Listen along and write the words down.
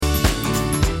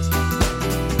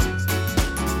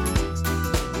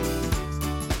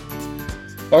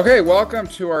Okay, welcome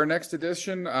to our next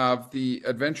edition of the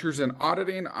Adventures in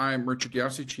Auditing. I'm Richard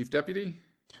Yossi, Chief Deputy,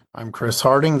 I'm Chris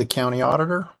Harding, the county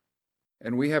auditor.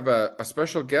 and we have a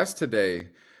special guest today.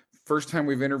 First time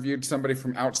we've interviewed somebody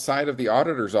from outside of the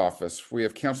auditor's office. We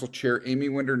have Council Chair Aimee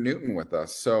Winder-Newton with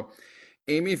us. So,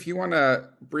 Aimee, if you want to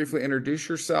briefly introduce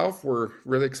yourself, we're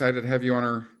really excited to have you on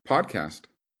our podcast.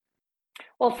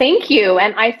 Well, thank you.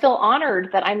 And I feel honored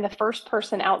that I'm the first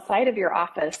person outside of your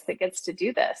office that gets to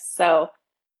do this. So,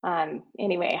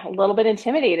 anyway, a little bit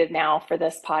intimidated now for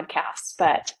this podcast.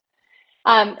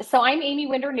 So I'm Aimee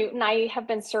Winder-Newton. I have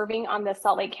been serving on the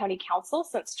Salt Lake County Council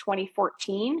since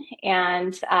 2014.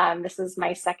 And this is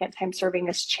my second time serving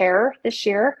as chair this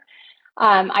year.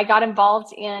 I got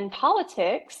involved in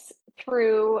politics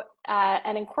through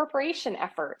an incorporation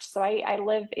effort. So I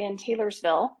live in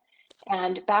Taylorsville.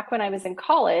 And back when I was in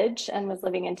college and was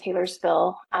living in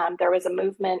Taylorsville, there was a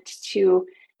movement to,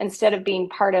 instead of being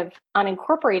part of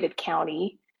unincorporated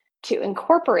county, to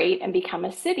incorporate and become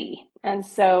a city. And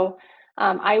so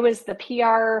I was the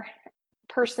PR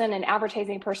person and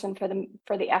advertising person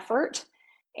for the effort.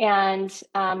 And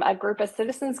a group of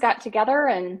citizens got together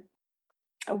and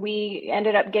we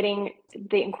ended up getting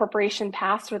the incorporation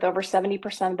passed with over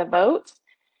 70% of the vote.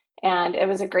 And it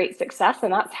was a great success.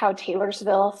 And that's how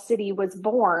Taylorsville City was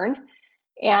born.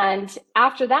 And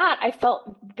after that, I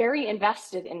felt very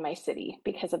invested in my city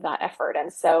because of that effort.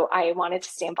 And so I wanted to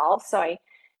stay involved. So I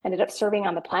ended up serving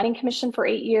on the Planning Commission for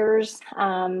 8 years.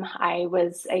 I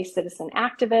was a citizen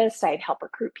activist. I'd help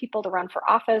recruit people to run for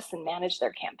office and manage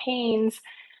their campaigns.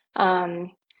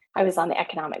 I was on the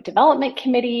Economic Development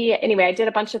Committee. Anyway, I did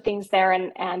a bunch of things there,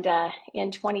 and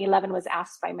in 2011 was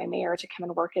asked by my mayor to come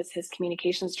and work as his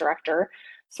communications director.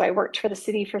 So I worked for the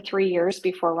city for 3 years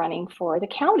before running for the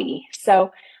county.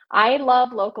 So I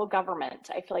love local government.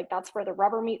 I feel like that's where the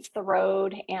rubber meets the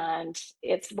road, and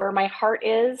it's where my heart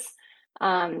is.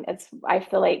 I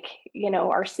feel like,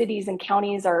 our cities and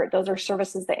counties those are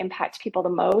services that impact people the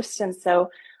most. And so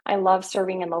I love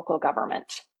serving in local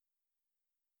government.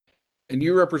 And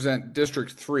you represent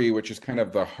District 3, which is kind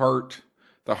of the heart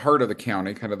of the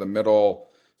county, kind of the middle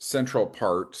central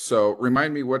part. So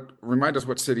remind us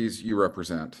what cities you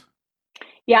represent.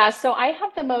 Yeah, so I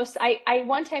have the most, I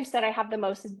one time said I have the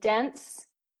most dense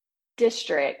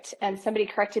district, and somebody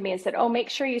corrected me and said, oh, make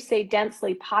sure you say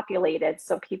densely populated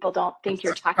so people don't think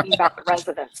you're talking about the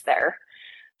residents there.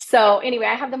 So anyway,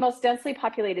 I have the most densely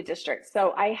populated district.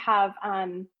 So I have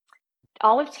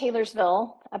all of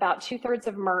Taylorsville, about 2/3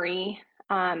 of Murray,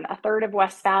 a third of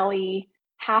West Valley,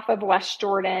 half of West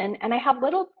Jordan, and I have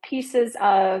little pieces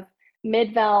of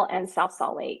Midvale and South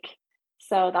Salt Lake.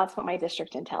 So that's what my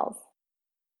district entails.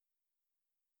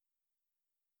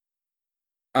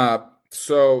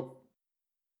 So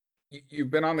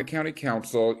you've been on the county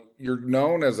council. You're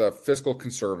known as a fiscal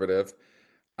conservative.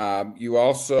 You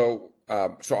also,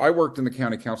 so I worked in the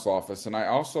county council office, and I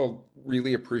also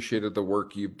really appreciated the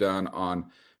work you've done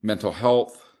on mental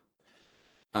health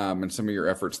and some of your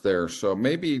efforts there. So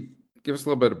maybe give us a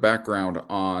little bit of background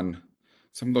on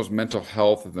some of those mental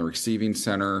health and the receiving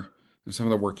center and some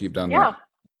of the work you've done there.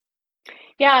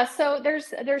 Yeah, so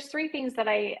there's three things that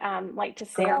I like to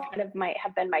say are kind of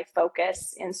have been my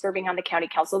focus in serving on the county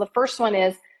council. The first one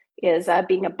is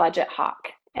being a budget hawk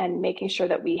and making sure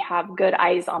that we have good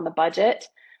eyes on the budget.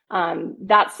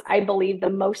 That's, I believe,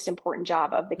 the most important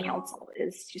job of the council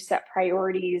is to set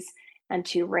priorities and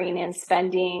to rein in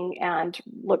spending and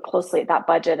look closely at that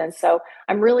budget. And so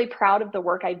I'm really proud of the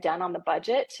work I've done on the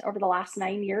budget over the last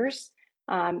 9 years.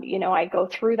 I go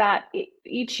through that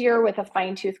each year with a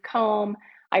fine-tooth comb.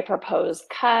 I propose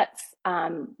cuts,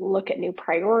 look at new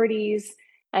priorities,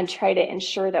 and try to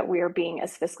ensure that we are being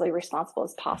as fiscally responsible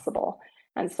as possible.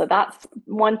 And so that's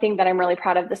one thing that I'm really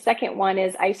proud of. The second one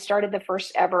is I started the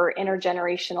first ever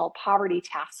intergenerational poverty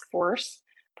task force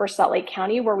for Salt Lake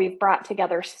County, where we've brought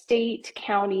together state,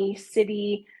 county,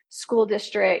 city, school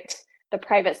district, the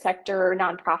private sector,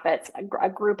 nonprofits, a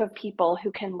group of people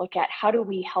who can look at how do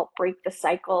we help break the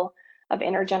cycle of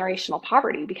intergenerational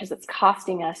poverty, because it's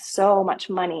costing us so much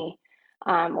money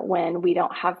when we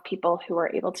don't have people who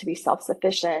are able to be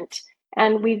self-sufficient,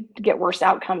 and we get worse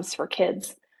outcomes for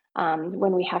kids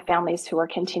when we have families who are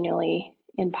continually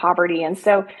in poverty. And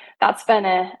so that's been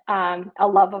a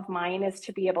love of mine, is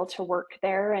to be able to work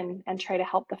there and try to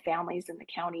help the families in the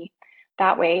county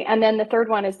that way. And then the third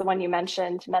one is the one you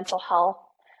mentioned, mental health.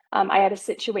 I had a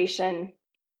situation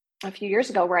a few years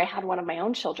ago where I had one of my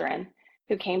own children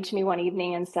who came to me one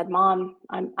evening and said, Mom,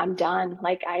 I'm done.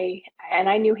 And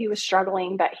I knew he was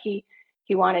struggling, but he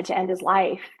wanted to end his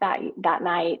life that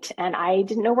night. And I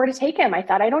didn't know where to take him. I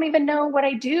thought, I don't even know what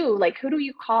I do. Like, who do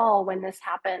you call when this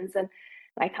happens?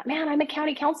 And I thought, man, I'm a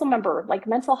county council member. Like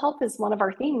mental health is one of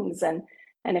our things. And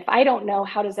if I don't know,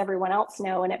 how does everyone else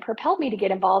know? And it propelled me to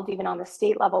get involved even on the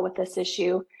state level with this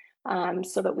issue,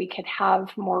 so that we could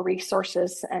have more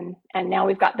resources. And now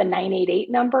we've got the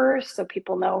 988 numbers, so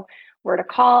people know where to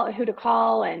call, who to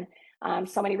call, and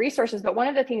so many resources. But one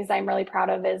of the things I'm really proud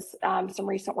of is some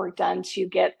recent work done to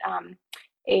get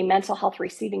a mental health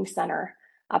receiving center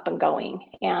up and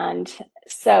going. And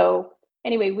so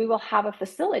anyway, we will have a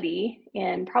facility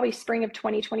in probably spring of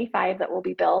 2025 that will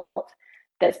be built,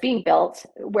 that's being built,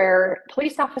 where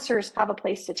police officers have a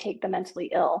place to take the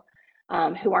mentally ill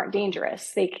who aren't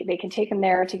dangerous. They can take them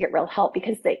there to get real help,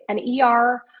 because an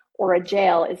ER or a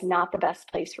jail is not the best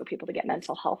place for people to get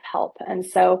mental health help. And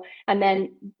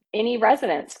then any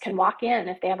residents can walk in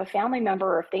if they have a family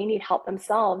member, or if they need help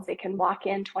themselves, they can walk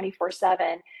in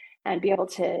 24/7 and be able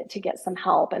to get some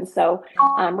help. And so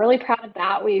I'm really proud of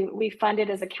that. We funded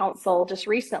as a council just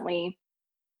recently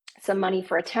some money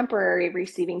for a temporary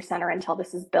receiving center until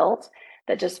this is built,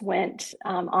 that just went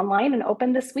online and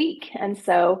opened this week. And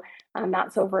so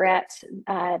that's over at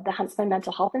the Huntsman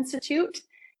Mental Health Institute,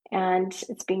 and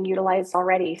it's being utilized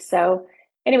already. So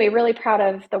anyway, really proud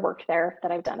of the work there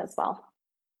that I've done as well.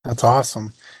 That's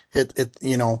awesome.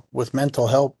 With mental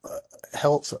health,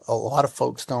 a lot of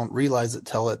folks don't realize it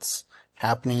till it's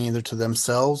happening either to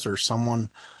themselves or someone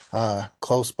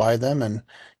close by them. And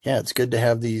yeah, it's good to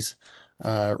have these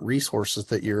resources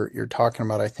that you're talking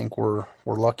about. I think we're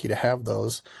lucky to have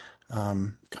those.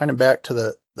 Kind of back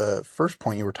to the first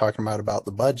point you were talking about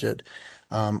the budget.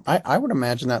 I would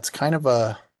imagine that's kind of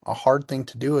a hard thing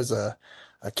to do as a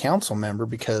council member,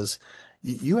 because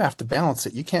you have to balance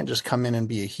it. You can't just come in and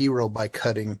be a hero by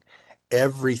cutting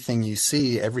everything you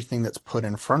see, everything that's put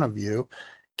in front of you.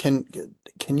 Can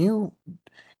you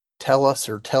tell us,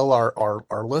 or tell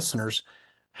our listeners,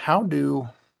 how do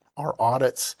our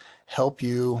audits help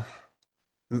you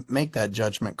make that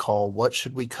judgment call? What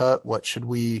should we cut? What should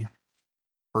we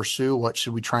pursue? What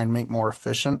should we try and make more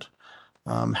efficient?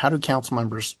 How do council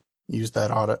members use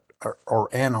that audit, or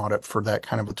an audit, for that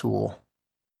kind of a tool?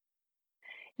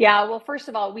 Yeah, well, first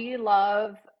of all, we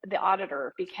love the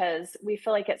auditor because we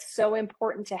feel like it's so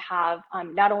important to have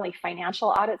not only financial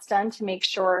audits done to make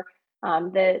sure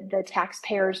the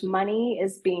taxpayers' money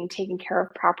is being taken care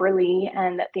of properly,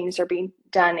 and that things are being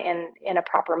done in a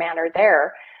proper manner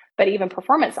there, but even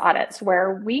performance audits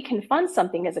where we can fund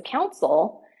something as a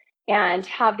council and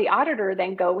have the auditor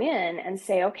then go in and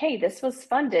say, okay, this was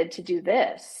funded to do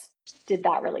this. Did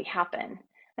that really happen?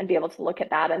 And be able to look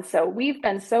at that. And so we've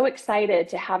been so excited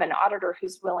to have an auditor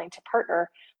who's willing to partner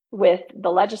with the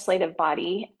legislative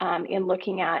body in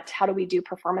looking at how do we do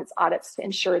performance audits to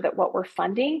ensure that what we're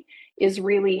funding is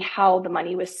really how the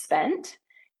money was spent,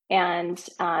 and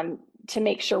to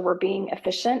make sure we're being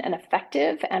efficient and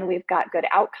effective, and we've got good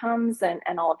outcomes and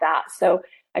all of that. So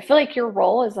I feel like your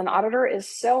role as an auditor is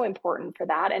so important for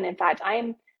that. And in fact,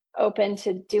 I'm open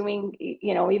to doing,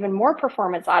 even more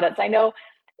performance audits. I know,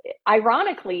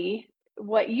 ironically,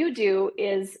 what you do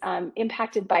is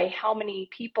impacted by how many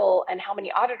people and how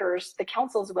many auditors the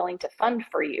council is willing to fund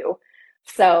for you.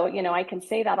 So, I can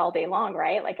say that all day long,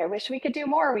 right? Like, I wish we could do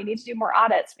more. We need to do more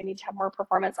audits. We need to have more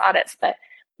performance audits. But,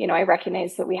 I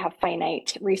recognize that we have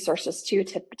finite resources too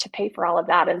to pay for all of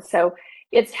that. And so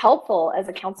it's helpful as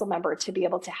a council member to be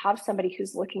able to have somebody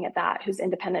who's looking at that, who's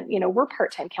independent. We're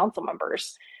part-time council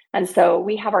members. And so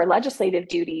we have our legislative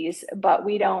duties, but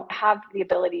we don't have the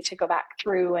ability to go back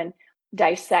through and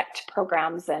dissect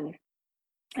programs and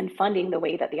funding the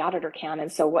way that the auditor can.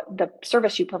 And so what the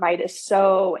service you provide is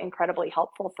so incredibly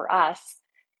helpful for us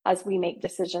as we make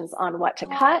decisions on what to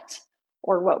cut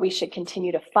or what we should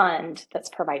continue to fund that's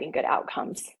providing good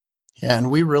outcomes. Yeah, and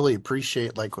we really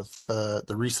appreciate, like with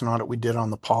the recent audit we did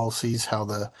on the policies, how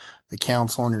the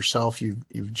council and yourself,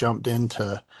 you've jumped in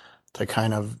to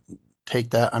kind of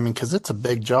take that. I mean, because it's a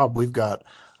big job. We've got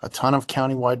a ton of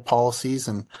countywide policies,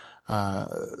 and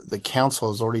the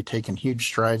council has already taken huge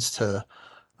strides to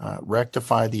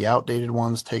rectify the outdated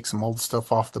ones, take some old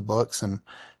stuff off the books, and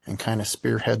kind of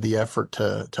spearhead the effort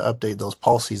to update those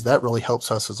policies. That really helps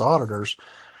us as auditors,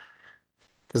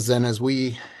 because then as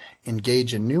we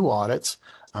engage in new audits,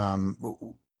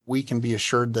 we can be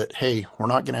assured that, hey, we're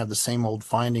not going to have the same old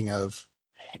finding of,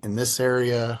 in this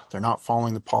area, they're not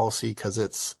following the policy because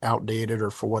it's outdated or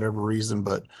for whatever reason,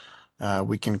 but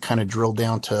we can kind of drill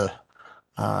down to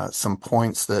some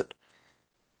points that,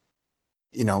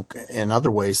 in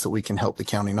other ways that we can help the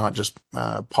county, not just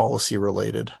policy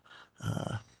related.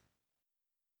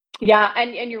 Yeah,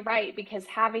 and you're right, because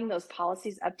having those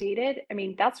policies updated, I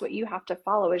mean, that's what you have to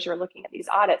follow as you're looking at these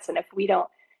audits. And if we don't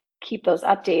keep those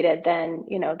updated, then,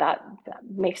 that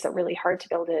makes it really hard to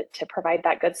be able to provide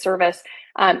that good service.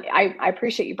 I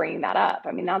appreciate you bringing that up.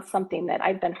 I mean, that's something that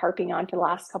I've been harping on for the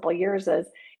last couple of years is,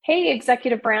 hey,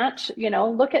 executive branch,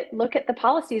 look at the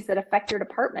policies that affect your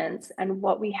departments and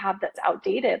what we have that's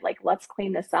outdated. Like, let's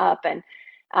clean this up. And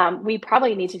we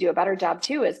probably need to do a better job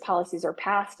too, as policies are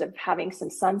passed, of having some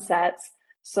sunsets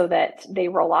so that they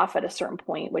roll off at a certain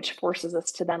point, which forces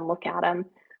us to then look at them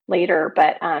later.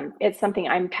 But it's something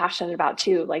I'm passionate about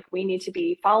too. Like, we need to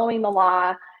be following the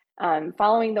law,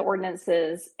 following the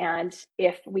ordinances. And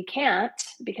if we can't,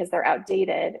 because they're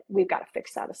outdated, we've got to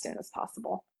fix that as soon as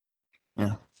possible.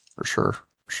 Yeah, for sure.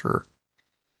 For sure.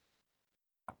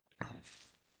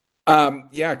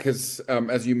 Yeah, because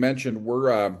as you mentioned,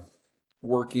 we're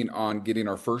working on getting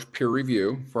our first peer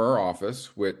review for our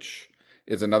office, which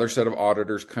is another set of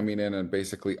auditors coming in and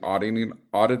basically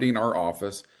auditing our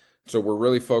office. So we're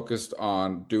really focused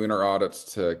on doing our audits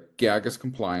to GAGA's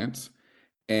compliance.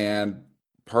 And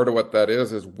part of what that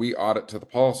is we audit to the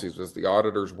policies. As the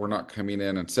auditors, we're not coming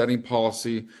in and setting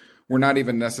policy. We're not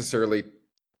even necessarily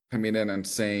coming in and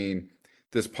saying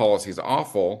this policy is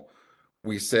awful.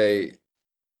 We say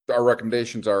our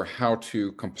recommendations are how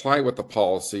to comply with the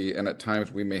policy. And at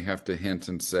times we may have to hint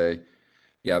and say,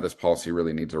 yeah, this policy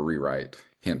really needs a rewrite.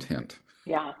 Hint, hint.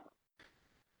 Yeah.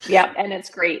 Yeah, and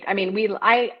it's great. I mean,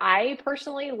 I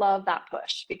personally love that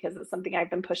push because it's something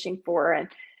I've been pushing for, and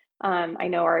I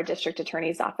know our district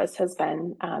attorney's office has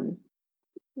been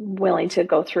willing to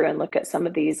go through and look at some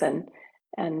of these and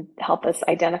help us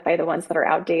identify the ones that are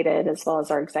outdated, as well as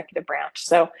our executive branch.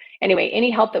 So anyway, any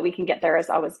help that we can get there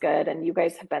is always good, and you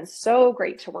guys have been so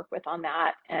great to work with on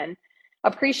that, and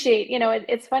appreciate.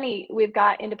 It's funny, we've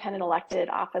got independent elected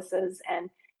offices,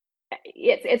 and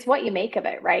it's what you make of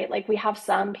it, right? Like, we have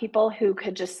some people who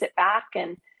could just sit back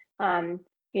and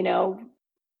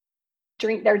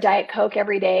drink their Diet Coke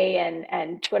every day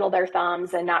and twiddle their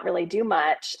thumbs and not really do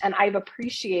much. And I've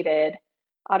appreciated,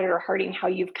 Auditor Harding, how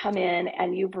you've come in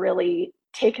and you've really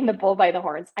taken the bull by the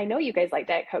horns. I know you guys like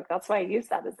Diet Coke. That's why I use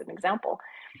that as an example.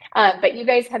 But you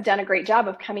guys have done a great job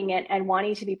of coming in and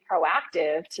wanting to be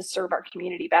proactive to serve our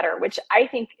community better, which I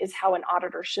think is how an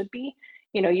auditor should be.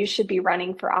 You should be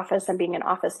running for office and being in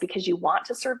office because you want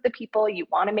to serve the people, you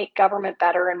want to make government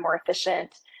better and more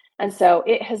efficient. And so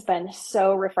it has been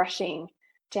so refreshing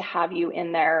to have you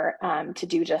in there to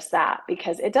do just that,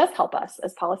 because it does help us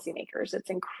as policymakers. It's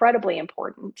incredibly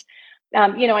important.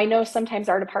 I know sometimes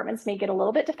our departments may get a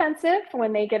little bit defensive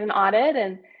when they get an audit,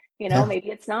 and maybe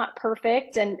it's not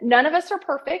perfect, and none of us are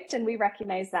perfect, and we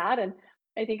recognize that. And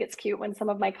I think it's cute when some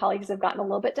of my colleagues have gotten a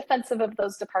little bit defensive of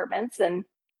those departments. And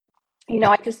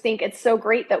I just think it's so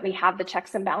great that we have the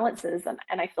checks and balances, and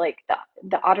I feel like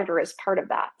the auditor is part of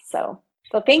that. So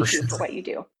thank you for what you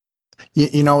do.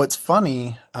 It's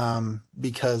funny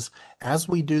because as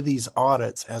we do these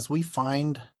audits, as we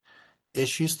find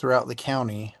issues throughout the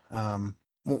county,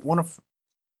 one of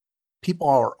people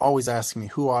are always asking me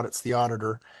who audits the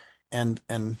auditor, and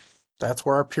that's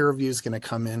where our peer review is going to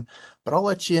come in. But I'll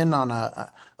let you in on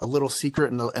a little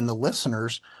secret, and the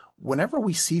listeners. Whenever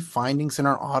we see findings in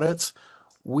our audits,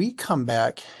 we come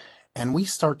back and we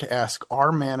start to ask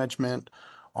our management,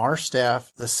 our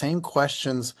staff, the same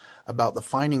questions about the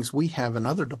findings we have in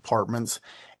other departments.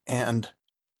 And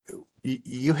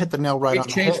you hit the nail right on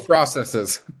the head. Change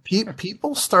processes.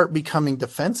 People start becoming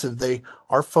defensive.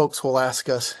 Our folks will ask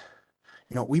us,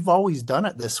 we've always done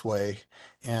it this way.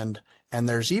 And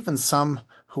there's even some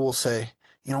who will say,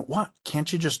 what,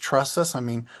 can't you just trust us? I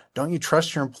mean, don't you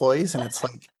trust your employees? And it's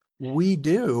like, we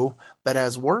do, but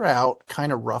as we're out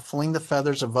kind of ruffling the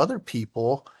feathers of other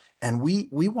people, and we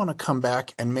want to come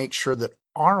back and make sure that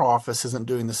our office isn't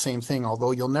doing the same thing.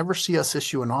 Although you'll never see us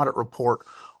issue an audit report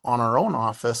on our own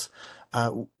office,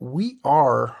 we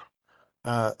are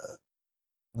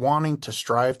wanting to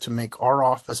strive to make our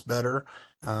office better.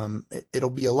 It'll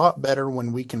be a lot better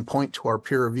when we can point to our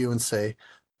peer review and say,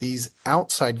 these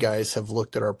outside guys have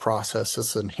looked at our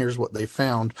processes and here's what they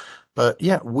found. But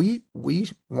yeah, we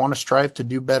want to strive to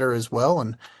do better as well.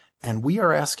 And we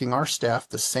are asking our staff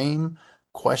the same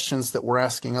questions that we're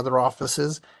asking other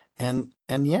offices. And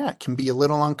yeah, it can be a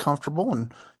little uncomfortable,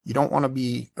 and you don't want to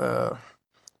be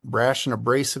brash and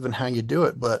abrasive in how you do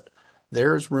it, but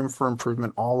there's room for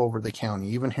improvement all over the county,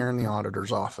 even here in the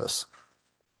auditor's office.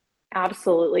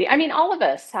 Absolutely. I mean, all of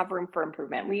us have room for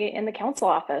improvement. We in the council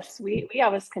office, we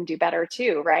always can do better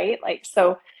too, right? Like,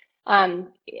 so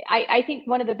I think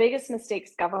one of the biggest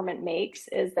mistakes government makes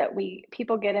is that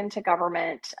people get into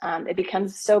government, it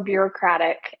becomes so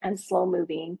bureaucratic and slow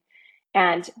moving,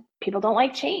 and people don't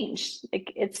like change.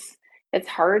 Like, it's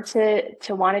hard to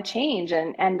want to change.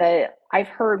 And I've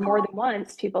heard more than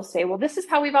once people say, well, this is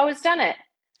how we've always done it.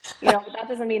 That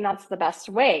doesn't mean that's the best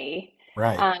way.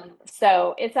 Right.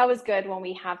 So it's always good when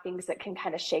we have things that can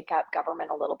kind of shake up government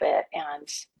a little bit and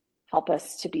help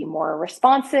us to be more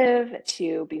responsive,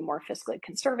 to be more fiscally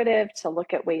conservative, to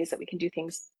look at ways that we can do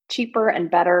things cheaper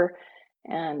and better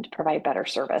and provide better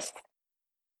service.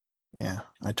 Yeah,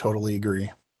 I totally agree.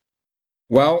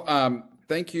 Well,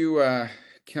 thank you,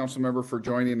 council member, for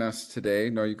joining us today. I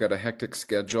know you've got a hectic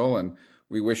schedule, and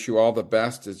we wish you all the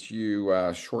best as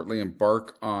you shortly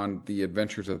embark on the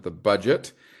adventures of the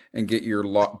budget and get your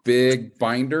big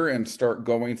binder and start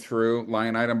going through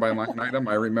line item by line item.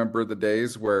 I remember the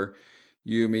days where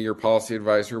you, me, your policy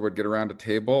advisor would get around a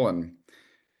table, and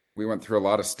we went through a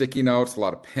lot of sticky notes, a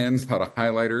lot of pens, a lot of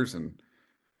highlighters, and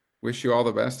wish you all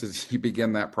the best as you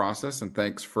begin that process. And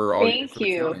thanks for all you do for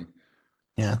the county.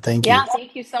 Yeah, thank you. Yeah,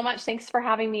 thank you so much. Thanks for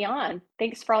having me on.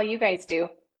 Thanks for all you guys do.